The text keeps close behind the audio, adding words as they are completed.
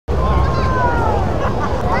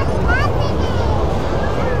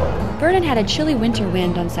Vernon had a chilly winter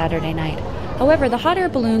wind on Saturday night. However, the hot air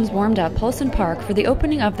balloons warmed up Paulson Park for the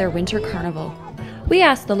opening of their winter carnival. We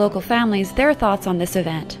asked the local families their thoughts on this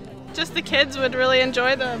event. Just the kids would really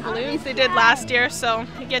enjoy the balloons they did last year, so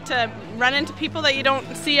you get to run into people that you don't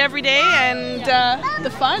see every day and the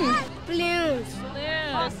fun. Balloons.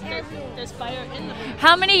 There's fire in the balloons.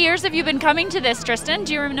 How many years have you been coming to this, Tristan?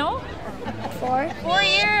 Do you know? 4. 4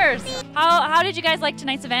 years. How did you guys like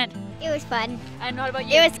tonight's event? It was fun. And what about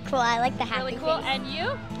you? It was cool. I like the happy Really cool. face. And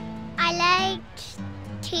you? I liked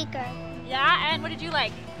Tigger. Yeah, and what did you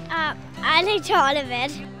like? I liked all of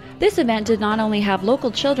it. This event did not only have local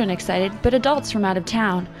children excited, but adults from out of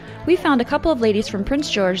town. We found a couple of ladies from Prince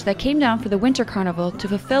George that came down for the winter carnival to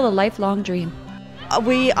fulfill a lifelong dream.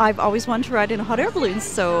 I've always wanted to ride in hot air balloons,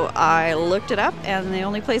 so I looked it up, and the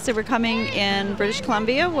only place they were coming in British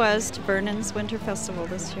Columbia was to Vernon's Winter Festival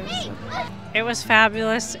this year. So. It was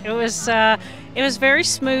fabulous. It was very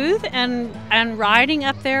smooth, and riding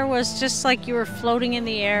up there was just like you were floating in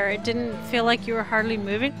the air. It didn't feel like you were hardly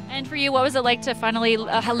moving. And for you, what was it like to finally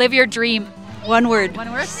live your dream? One word.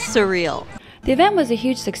 One word? Surreal. The event was a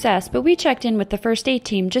huge success, but we checked in with the first aid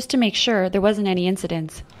team just to make sure there wasn't any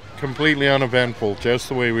incidents. Completely uneventful, just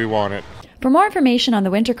the way we want it. For more information on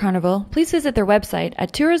the Winter Carnival, please visit their website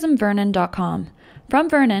at tourismvernon.com. From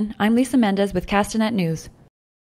Vernon, I'm Lisa Mendes with Castanet News.